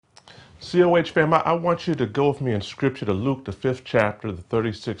COH fam, I want you to go with me in scripture to Luke, the 5th chapter, the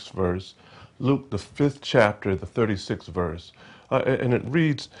 36th verse. Luke, the 5th chapter, the 36th verse. And it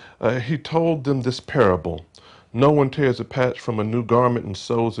reads, he told them this parable. No one tears a patch from a new garment and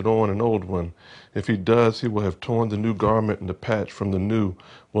sews it on an old one. If he does, he will have torn the new garment, and the patch from the new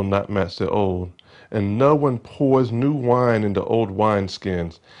will not match the old. And no one pours new wine into old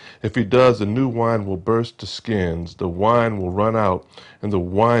wineskins. If he does, the new wine will burst the skins, the wine will run out, and the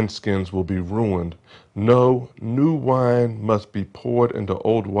wineskins will be ruined. No, new wine must be poured into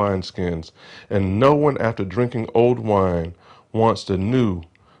old wineskins, and no one after drinking old wine wants the new,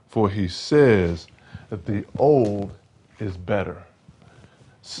 for he says that the old is better.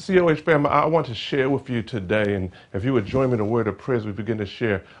 COH family, I want to share with you today, and if you would join me in a word of prayer as we begin to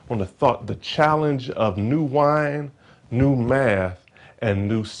share on the challenge of new wine, new math, and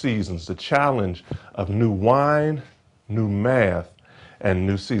new seasons. The challenge of new wine, new math, and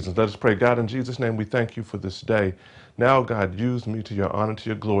new seasons. Let us pray. God, in Jesus' name, we thank you for this day. Now, God, use me to your honor, to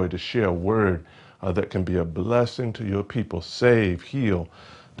your glory, to share a word that can be a blessing to your people. Save, heal,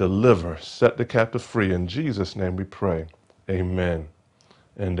 deliver, set the captive free. In Jesus' name we pray. Amen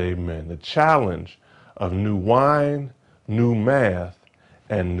and amen. The challenge of new wine, new math,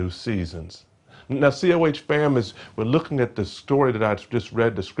 and new seasons. Now, COH fam, is we're looking at the story that I just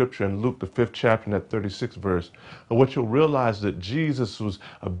read, the scripture in Luke, the 5th chapter, and that 36th verse. And what you'll realize that Jesus was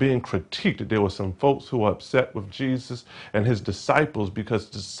being critiqued. That there were some folks who were upset with Jesus and his disciples because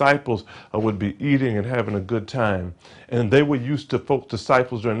disciples would be eating and having a good time. And they were used to folks,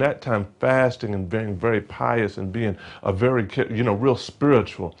 disciples during that time, fasting and being very pious and being a very, real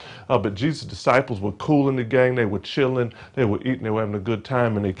spiritual. But Jesus' disciples were cool in the gang. They were chilling. They were eating. They were having a good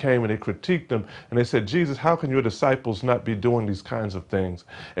time. And they came and they critiqued them. And they said, Jesus, how can your disciples not be doing these kinds of things?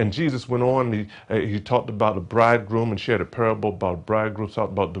 And Jesus went on. He talked about the bridegroom and shared a parable about bridegroom.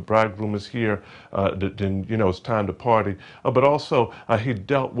 Talked about the bridegroom is here. Then, it's time to party. But also, he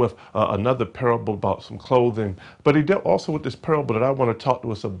dealt with another parable about some clothing. But he dealt also with this parable that I want to talk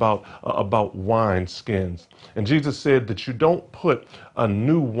to us about wine skins. And Jesus said that you don't put a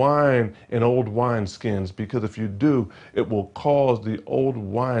new wine in old wine skins, because if you do, it will cause the old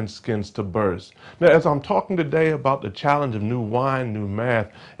wine skins to burst. Now, as I'm talking today about the challenge of new wine, new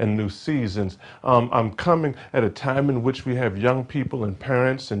math, and new seasons, I'm coming at a time in which we have young people and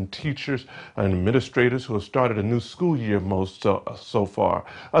parents and teachers and administrators who have started a new school year so far,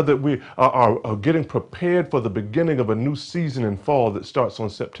 that we are getting prepared for the beginning of a new season in fall that starts on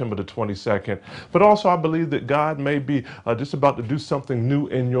September the 22nd. But also, I believe that God may be just about to do something new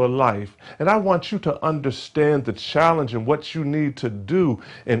in your life. And I want you to understand the challenge and what you need to do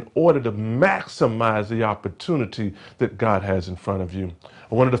in order to maximize the opportunity that God has in front of you.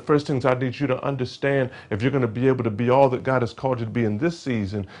 One of the first things I need you to understand, if you're going to be able to be all that God has called you to be in this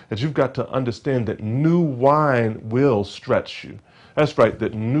season, is you've got to understand that new wine will stretch you. That's right,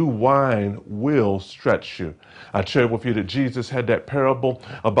 that new wine will stretch you. I shared with you that Jesus had that parable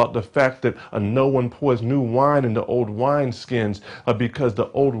about the fact that no one pours new wine into old wineskins because the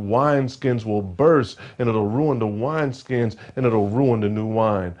old wineskins will burst and it'll ruin the wineskins and it'll ruin the new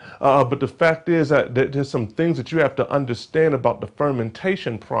wine. But the fact is that there's some things that you have to understand about the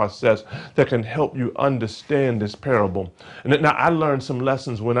fermentation process that can help you understand this parable. And now, I learned some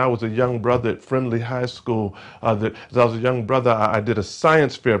lessons when I was a young brother at Friendly High School. That as I was a young brother, I did a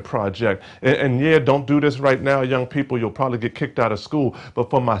science fair project. And yeah, don't do this right now, young people. You'll probably get kicked out of school. But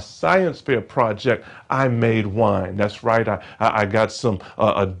for my science fair project, I made wine. That's right. I got some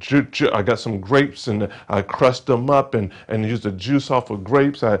I got some grapes and I crushed them up and used the juice off of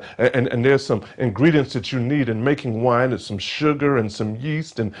grapes. And there's some ingredients that you need in making wine. It's some sugar and some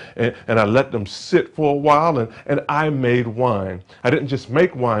yeast, and I let them sit for a while, and I made wine. I didn't just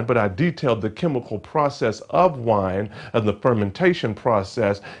make wine, but I detailed the chemical process of wine and the fermentation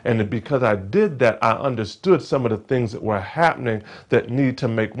process. And because I did that, I understood some of the things that were happening that need to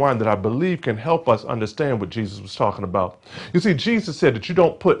make wine that I believe can help us understand what Jesus was talking about. You see, Jesus said that you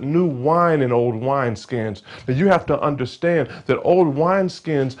don't put new wine in old wineskins. That you have to understand that old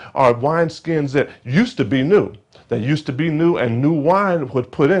wineskins are wineskins that used to be new. That used to be new, and new wine was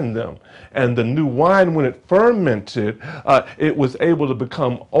put in them. And the new wine, when it fermented, it was able to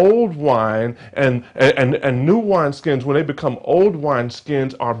become old wine. And new wineskins, when they become old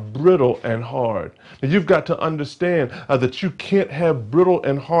wineskins, are brittle and hard. Now, you've got to understand that you can't have brittle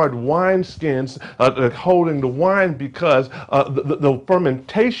and hard wineskins holding the wine, because the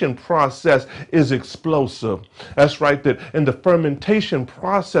fermentation process is explosive. That's right, that in the fermentation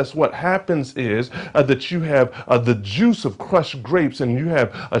process, what happens is that you have the juice of crushed grapes, and you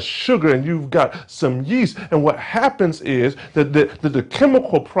have a sugar, and you've got some yeast. And what happens is that the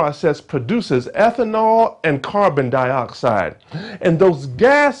chemical process produces ethanol and carbon dioxide. And those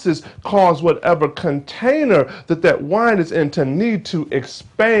gases cause whatever container that wine is in to need to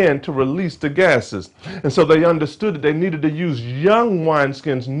expand to release the gases. And so they understood that they needed to use young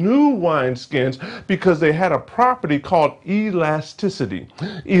wineskins, new wineskins, because they had a property called elasticity.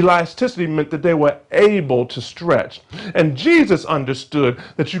 Elasticity meant that they were able to stretch. And Jesus understood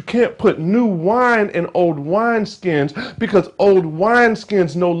that you can't put new wine in old wineskins because old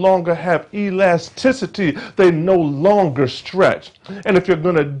wineskins no longer have elasticity. They no longer stretch. And if you're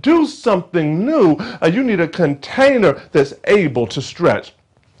going to do something new, you need a container that's able to stretch.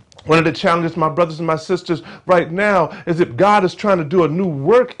 One of the challenges, my brothers and my sisters, right now is that God is trying to do a new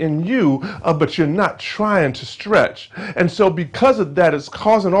work in you, but you're not trying to stretch. And so because of that, it's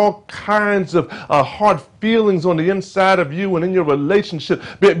causing all kinds of hard feelings on the inside of you and in your relationship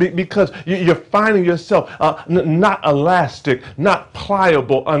because you're finding yourself not elastic, not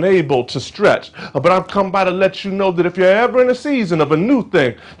pliable, unable to stretch. But I've come by to let you know that if you're ever in a season of a new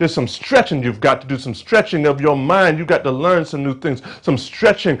thing, there's some stretching you've got to do, some stretching of your mind. You've got to learn some new things, some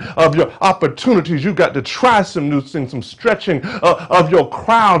stretching of your opportunities. You've got to try some new things, some stretching of your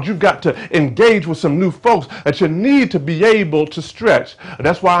crowd. You've got to engage with some new folks that you need to be able to stretch.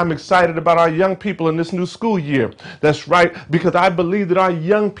 That's why I'm excited about our young people in this new school year. That's right, because I believe that our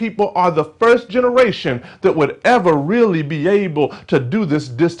young people are the first generation that would ever really be able to do this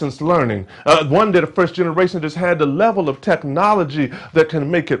distance learning. One, they're the first generation that's had the level of technology that can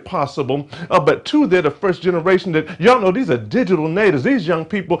make it possible. But two, they're the first generation that, y'all know, these are digital natives. These young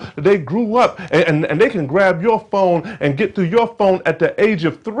people, they grew up and they can grab your phone and get through your phone at the age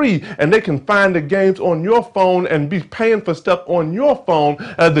of 3, and they can find the games on your phone and be paying for stuff on your phone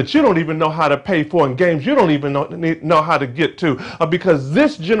that you don't even know how to pay for, and games you don't even know how to get to, because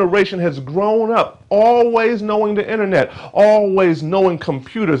this generation has grown up always knowing the internet, always knowing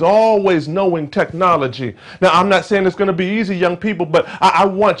computers, always knowing technology. Now, I'm not saying it's going to be easy, young people, but I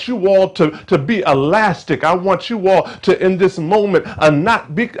want you all to be elastic. I want you all to, in this moment,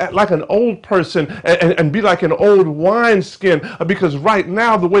 not be like an old person and be like an old wineskin, because right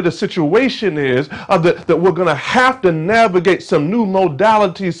now, the way the situation is, that we're going to have to navigate some new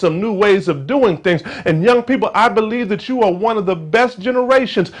modalities, some new ways of doing things. And young people, I believe that you are one of the best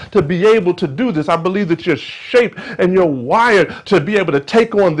generations to be able to do this. I believe that you're shaped and you're wired to be able to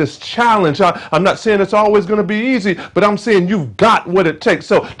take on this challenge. I'm not saying it's always going to be easy, but I'm saying you've got what it takes.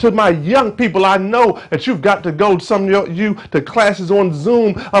 So to my young people, I know that you've got to go, some of you, to classes on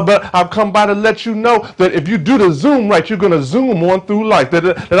Zoom, but I've come by to let you know that if you do the Zoom right, you're going to zoom on through life.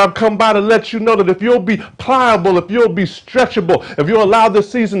 That I've come by to let you know that if you'll be pliable, if you'll be stretchable, if you'll allow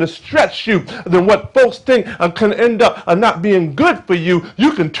this season to stretch you, then what folks think can end up not being good for you,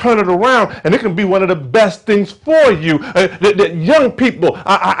 you can turn it around and it can be one of the best things for you. That young people,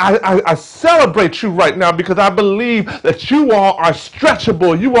 I celebrate you right now because I believe that you all are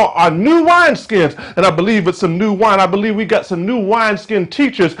stretchable. You all are new wineskins, and I believe it's some new wine. I believe we got some new wineskin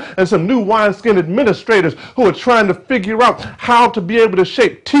teachers and some new wineskin administrators who are trying to figure out how to be able to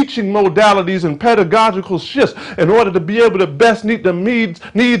shape teaching modalities and pedagogical shifts in order to be able to best meet the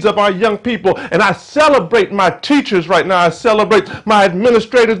needs of our young people. And I celebrate my teachers right now. I celebrate my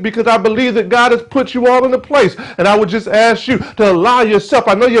administrators because I believe that God has put you all in a place. And I would just ask you to allow yourself.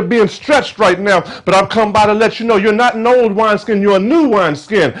 I know you're being stretched right now, but I've come by to let you know you're not an old wineskin, you're a new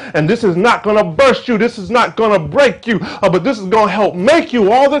wineskin. And this is not going to burst you. This is not going to break you, but this is going to help make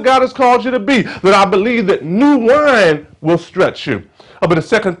you all that God has called you to be. That I believe that new wine will stretch you. But the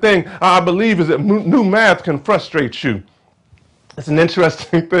second thing I believe is that new math can frustrate you. It's an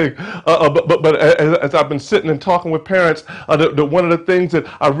interesting thing, but as I've been sitting and talking with parents, one of the things that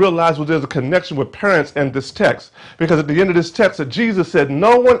I realized was there's a connection with parents and this text. Because at the end of this text, that Jesus said,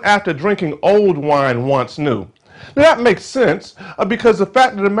 no one after drinking old wine wants new. Now, that makes sense because the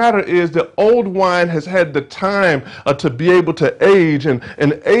fact of the matter is that old wine has had the time to be able to age, and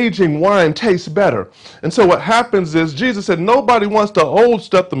aging wine tastes better. And so what happens is Jesus said nobody wants the old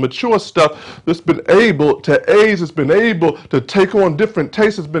stuff, the mature stuff that's been able to age, it's been able to take on different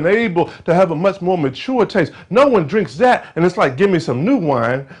tastes, it's been able to have a much more mature taste. No one drinks that, and it's like, give me some new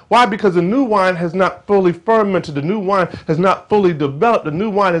wine. Why? Because the new wine has not fully fermented, the new wine has not fully developed, the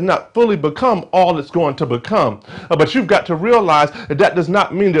new wine has not fully become all it's going to become. But you've got to realize that that does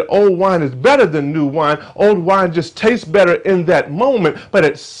not mean that old wine is better than new wine. Old wine just tastes better in that moment, but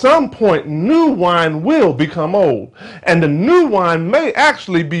at some point, new wine will become old. And the new wine may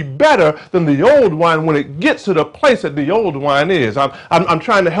actually be better than the old wine when it gets to the place that the old wine is. I'm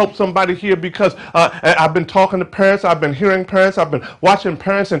trying to help somebody here because I've been talking to parents, I've been hearing parents, I've been watching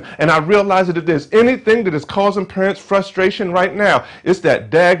parents, and I realize that if there's anything that is causing parents frustration right now, it's that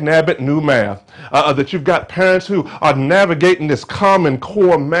dag-nabbit new math. That you've got parents who are navigating this Common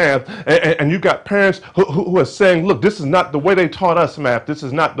Core math, and you've got parents who are saying, look, this is not the way they taught us math. This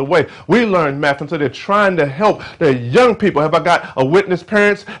is not the way we learned math. And so they're trying to help their young people. Have I got a witness,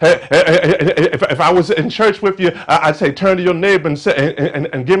 parents? If I was in church with you, I'd say, turn to your neighbor and say,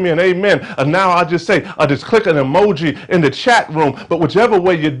 and give me an amen. Now I'll just say, just click an emoji in the chat room. But whichever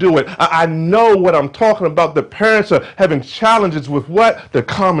way you do it, I know what I'm talking about. The parents are having challenges with what? The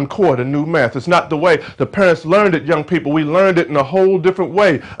Common Core, the new math. It's not the way the parents learned it, young people. We learned it in a whole different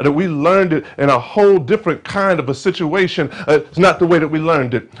way. That we learned it in a whole different kind of a situation. It's not the way that we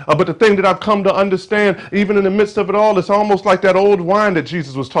learned it. But the thing that I've come to understand, even in the midst of it all, it's almost like that old wine that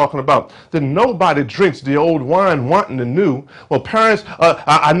Jesus was talking about. That nobody drinks the old wine wanting the new. Well, parents,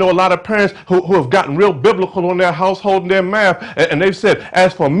 I know a lot of parents who have gotten real biblical on their household and their math, and they've said,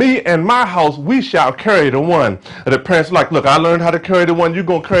 as for me and my house, we shall carry the one. And the parents are like, look, I learned how to carry the one, you're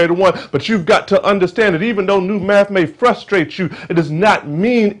going to carry the one, but you've got to understand that even though new math may frustrate you, it does not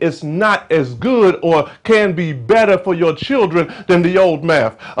mean it's not as good or can be better for your children than the old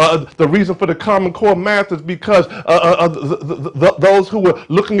math. The reason for the Common Core math is because those who were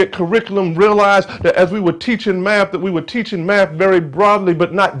looking at curriculum realized that as we were teaching math, that we were teaching math very broadly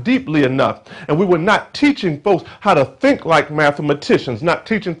but not deeply enough. And we were not teaching folks how to think like mathematicians, not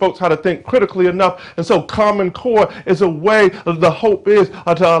teaching folks how to think critically enough. And so Common Core is a way, the hope is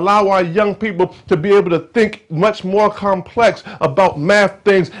to allow our young people to be able to think much more complex about math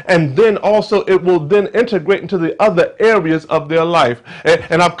things, and then also it will then integrate into the other areas of their life.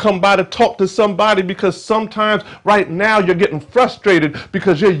 And I've come by to talk to somebody because sometimes right now you're getting frustrated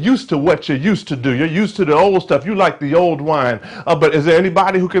because you're used to what you used to do. You're used to the old stuff. You like the old wine. But is there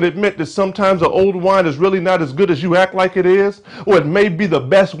anybody who can admit that sometimes the old wine is really not as good as you act like it is? Or it may be the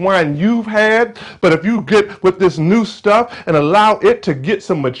best wine you've had, but if you get with this new stuff and allow it to get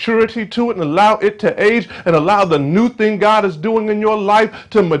some maturity to it and allow it to age and allow the new thing God is doing in your life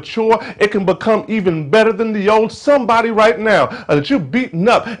to mature, it can become even better than the old. Somebody right now that you're beaten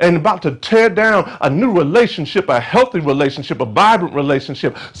up and about to tear down a new relationship, a healthy relationship, a vibrant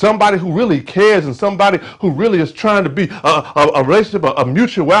relationship, somebody who really cares and somebody who really is trying to be a relationship of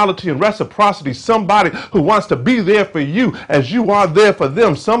mutuality and reciprocity, somebody who wants to be there for you as you are there for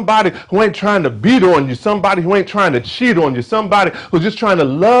them, somebody who ain't trying to beat on you, somebody who ain't trying to cheat on you, somebody who's just trying to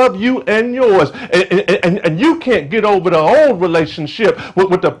love you and yours. And you can't get over the old relationship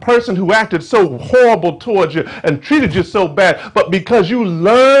with the person who acted so horrible towards you and treated you so bad. But because you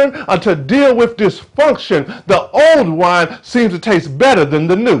learn to deal with dysfunction, the old wine seems to taste better than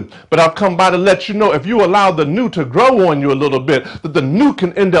the new. But I've come by to let you know, if you allow the new to grow on you a little bit, that the new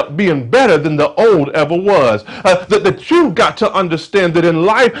can end up being better than the old ever was. That you've got to understand that in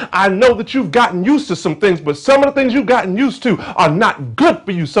life, I know that you've gotten used to some things, but some of the things you've gotten used to are not good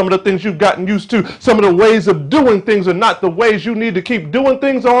for you. Some of the things you've gotten used to, some of the ways of doing things are not the ways you need to keep doing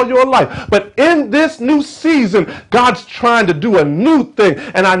things all your life. But in this new season, God's trying to do a new thing.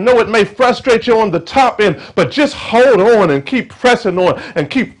 And I know it may frustrate you on the top end, but just hold on and keep pressing on and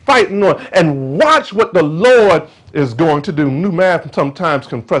keep fighting on and watch what the Lord is going to do. New math sometimes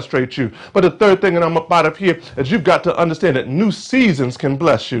can frustrate you. But the third thing, and I'm up out of here, is you've got to understand that new seasons can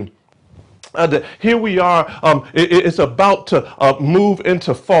bless you. Here we are, it's about to move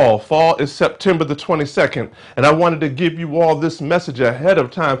into fall. Fall is September the 22nd. And I wanted to give you all this message ahead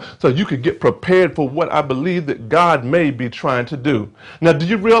of time so you could get prepared for what I believe that God may be trying to do. Now, do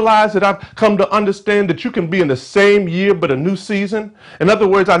you realize that I've come to understand that you can be in the same year but a new season? In other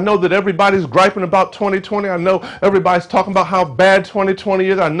words, I know that everybody's griping about 2020. I know everybody's talking about how bad 2020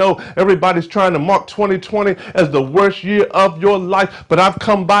 is. I know everybody's trying to mark 2020 as the worst year of your life. But I've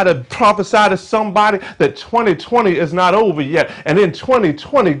come by to prophesy to somebody that 2020 is not over yet. And in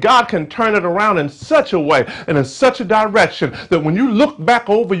 2020, God can turn it around in such a way and in such a direction that when you look back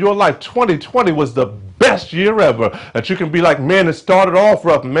over your life, 2020 was the best best year ever. That you can be like, man, it started off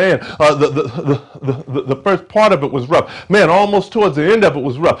rough, man. The first part of it was rough. Man, almost towards the end of it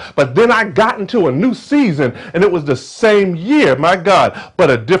was rough. But then I got into a new season, and it was the same year, my God, but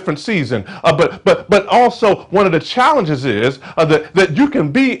a different season. But also one of the challenges is that you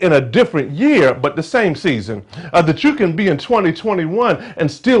can be in a different year, but the same season. That you can be in 2021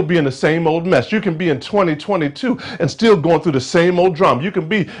 and still be in the same old mess. You can be in 2022 and still going through the same old drama. You can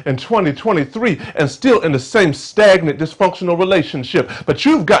be in 2023 and still in the same stagnant, dysfunctional relationship. But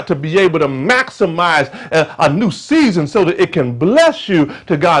you've got to be able to maximize a new season so that it can bless you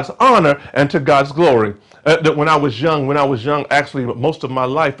to God's honor and to God's glory. That when I was young, actually most of my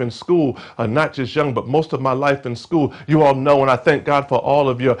life in school, not just young, but most of my life in school, you all know, and I thank God for all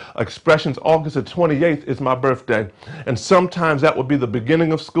of your expressions, August the 28th is my birthday. And sometimes that would be the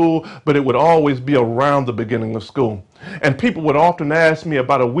beginning of school, but it would always be around the beginning of school. And people would often ask me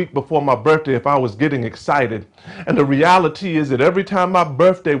about a week before my birthday if I was getting excited. And the reality is that every time my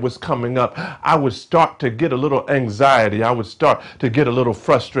birthday was coming up, I would start to get a little anxiety. I would start to get a little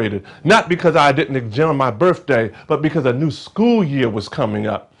frustrated. Not because I didn't enjoy my birthday, but because a new school year was coming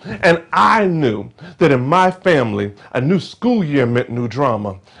up. And I knew that in my family, a new school year meant new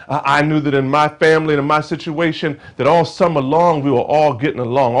drama. I knew that in my family and in my situation, that all summer long, we were all getting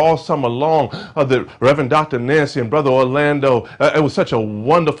along. All summer long, the Reverend Dr. Nancy and Brother Orlando, it was such a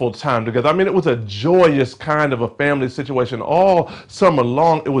wonderful time together. I mean, it was a joyous kind of a family situation. All summer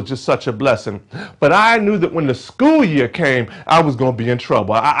long, it was just such a blessing. But I knew that when the school year came, I was going to be in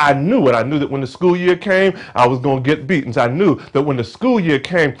trouble. I knew it. I knew that when the school year came, I was going to get beatings. I knew that when the school year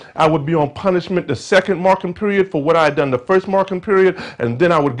came, I would be on punishment the second marking period for what I had done the first marking period, and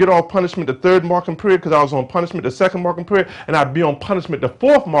then I would get off punishment the third marking period because I was on punishment the second marking period, and I'd be on punishment the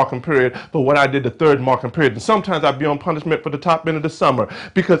fourth marking period for what I did the third marking period. And sometimes I'd be on punishment for the top end of the summer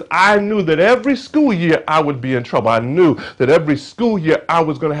because I knew that every school year I would be in trouble. I knew that every school year I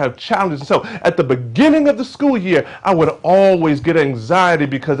was going to have challenges. And so at the beginning of the school year, I would always get anxiety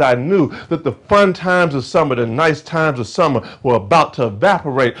because I knew that the fun times of summer, the nice times of summer were about to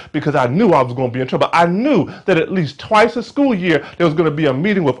evaporate because I knew I was going to be in trouble. I knew that at least twice a school year there was going to be a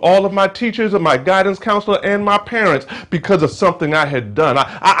meeting with all of my teachers and my guidance counselor and my parents because of something I had done.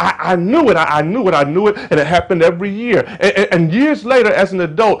 I knew it. I knew it. And it happened every year. And years later, as an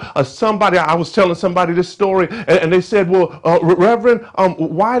adult, I was telling somebody this story, and they said, well, Reverend,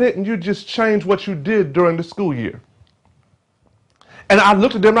 why didn't you just change what you did during the school year? And I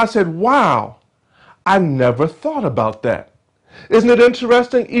looked at them and I said, wow, I never thought about that. Isn't it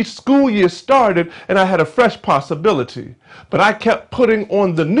interesting? Each school year started and I had a fresh possibility. But I kept putting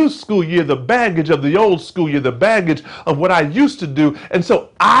on the new school year the baggage of the old school year, the baggage of what I used to do. And so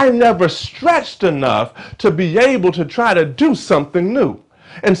I never stretched enough to be able to try to do something new.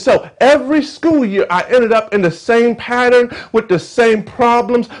 And so every school year, I ended up in the same pattern with the same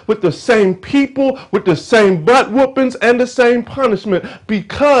problems, with the same people, with the same butt whoopings and the same punishment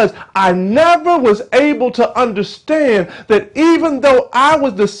because I never was able to understand that even though I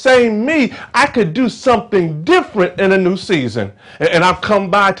was the same me, I could do something different in a new season. And I've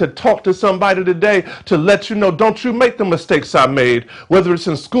come by to talk to somebody today to let you know, don't you make the mistakes I made, whether it's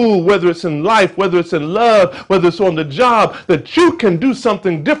in school, whether it's in life, whether it's in love, whether it's on the job, that you can do something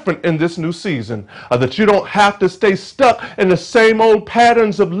different in this new season, that you don't have to stay stuck in the same old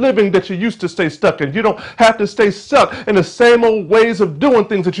patterns of living that you used to stay stuck in. You don't have to stay stuck in the same old ways of doing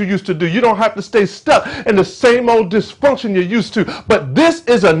things that you used to do. You don't have to stay stuck in the same old dysfunction you used to. But this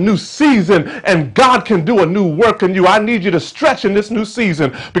is a new season and God can do a new work in you. I need you to stretch in this new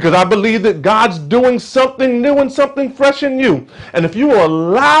season because I believe that God's doing something new and something fresh in you. And if you will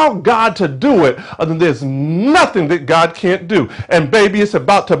allow God to do it, then there's nothing that God can't do. And baby, it's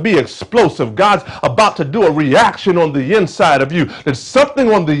about to be explosive. God's about to do a reaction on the inside of you. That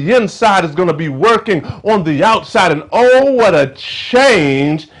something on the inside is going to be working on the outside. And oh, what a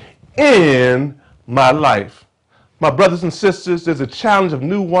change in my life. My brothers and sisters, there's a challenge of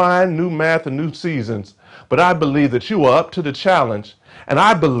new wine, new math, and new seasons. But I believe that you are up to the challenge. And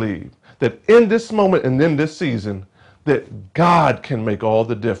I believe that in this moment and in this season, that God can make all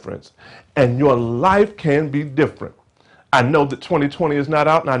the difference. And your life can be different. I know that 2020 is not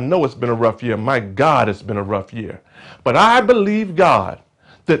out, and I know it's been a rough year. My God, it's been a rough year. But I believe God,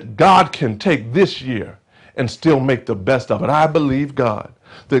 that God can take this year and still make the best of it. I believe God,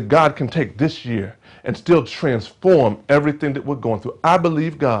 that God can take this year and still transform everything that we're going through. I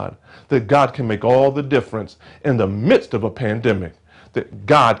believe God, that God can make all the difference in the midst of a pandemic, that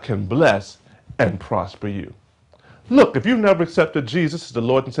God can bless and prosper you. Look, if you've never accepted Jesus as the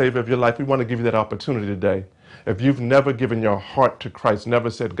Lord and Savior of your life, we want to give you that opportunity today. If you've never given your heart to Christ, never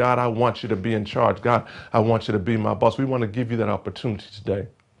said, God, I want you to be in charge. God, I want you to be my boss. We want to give you that opportunity today.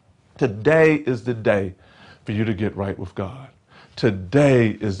 Today is the day for you to get right with God.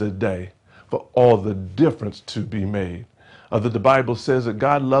 Today is the day for all the difference to be made. The Bible says that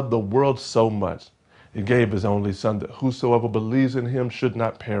God loved the world so much, he gave his only son, that whosoever believes in him should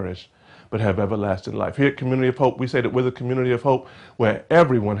not perish, but have everlasting life. Here at Community of Hope, we say that we're the community of hope where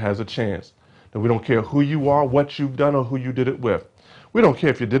everyone has a chance. That we don't care who you are, what you've done, or who you did it with. We don't care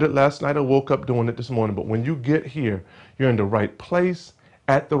if you did it last night or woke up doing it this morning, but when you get here, you're in the right place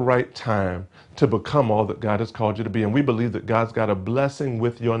at the right time to become all that God has called you to be. And we believe that God's got a blessing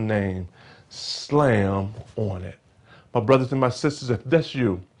with your name. Slam on it. My brothers and my sisters, if that's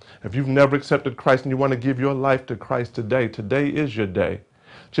you, if you've never accepted Christ and you want to give your life to Christ today, today is your day.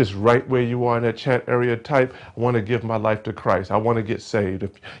 Just right where you are in that chat area, type, I want to give my life to Christ. I want to get saved.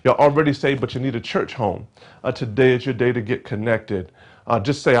 If you're already saved, but you need a church home, today is your day to get connected.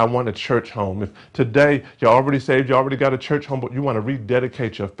 Just say, I want a church home. If today you're already saved, you already got a church home, but you want to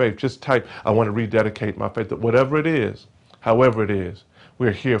rededicate your faith, just type, I want to rededicate my faith. Whatever it is, however it is,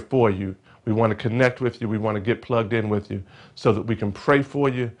 we're here for you. We want to connect with you. We want to get plugged in with you so that we can pray for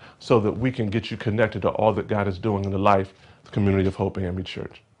you, so that we can get you connected to all that God is doing in the life of the Community of Hope AME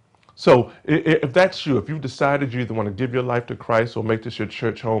Church. So if that's you, if you've decided you either want to give your life to Christ or make this your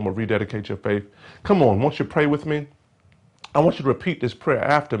church home or rededicate your faith, come on, won't you pray with me? I want you to repeat this prayer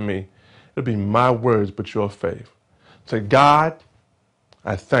after me. It'll be my words, but your faith. Say, God,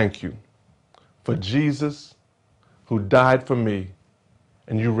 I thank you for Jesus who died for me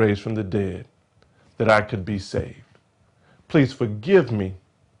and you raised from the dead that I could be saved. Please forgive me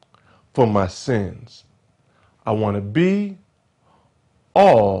for my sins. I want to be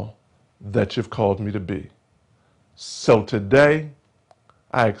all that you've called me to be. So today,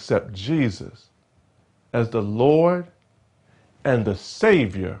 I accept Jesus as the Lord and the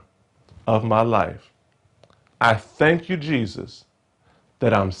Savior of my life. I thank you, Jesus,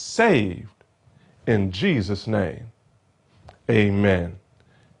 that I'm saved in Jesus' name. Amen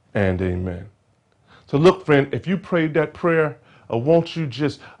and amen. So look, friend, if you prayed that prayer, won't you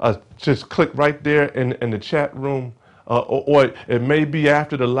just click right there in the chat room, or it may be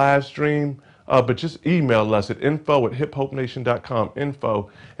after the live stream, but just email us at info@hiphopenation.com,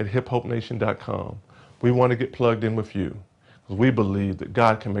 info@hiphopenation.com. We want to get plugged in with you because we believe that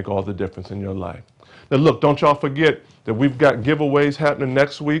God can make all the difference in your life. Now, look, don't y'all forget that we've got giveaways happening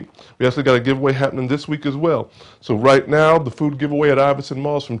next week. We also got a giveaway happening this week as well. So right now, the food giveaway at Iverson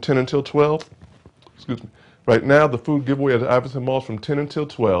Malls from 10 until 12. Excuse me. Right now, the food giveaway at Iverson Malls from 10 until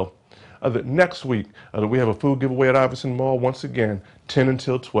 12. Next week, we have a food giveaway at Iverson Mall, once again, 10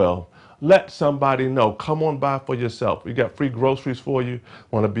 until 12. Let somebody know. Come on by for yourself. We got free groceries for you.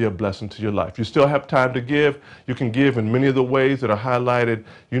 Want to be a blessing to your life. You still have time to give. You can give in many of the ways that are highlighted.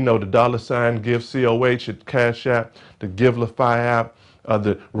 You know, the $ give COH at Cash App, the Givelify app,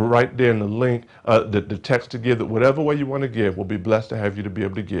 right there in the link, the text to give, that whatever way you want to give, we'll be blessed to have you to be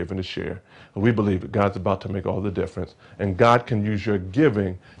able to give and to share. And we believe that God's about to make all the difference, and God can use your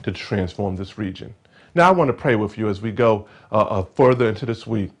giving to transform this region. Now, I want to pray with you as we go further into this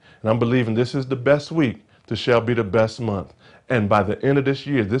week, and I'm believing this is the best week. This shall be the best month, and by the end of this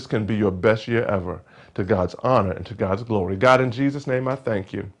year, this can be your best year ever, to God's honor and to God's glory. God, in Jesus' name, I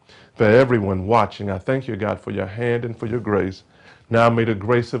thank you for everyone watching. I thank you, God, for your hand and for your grace. Now may the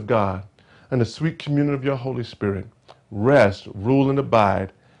grace of God and the sweet communion of your Holy Spirit rest, rule, and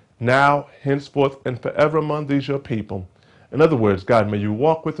abide now, henceforth, and forever among these your people. In other words, God, may you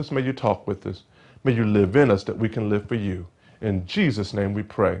walk with us, may you talk with us, may you live in us that we can live for you. In Jesus' name we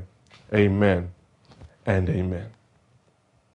pray. Amen and amen.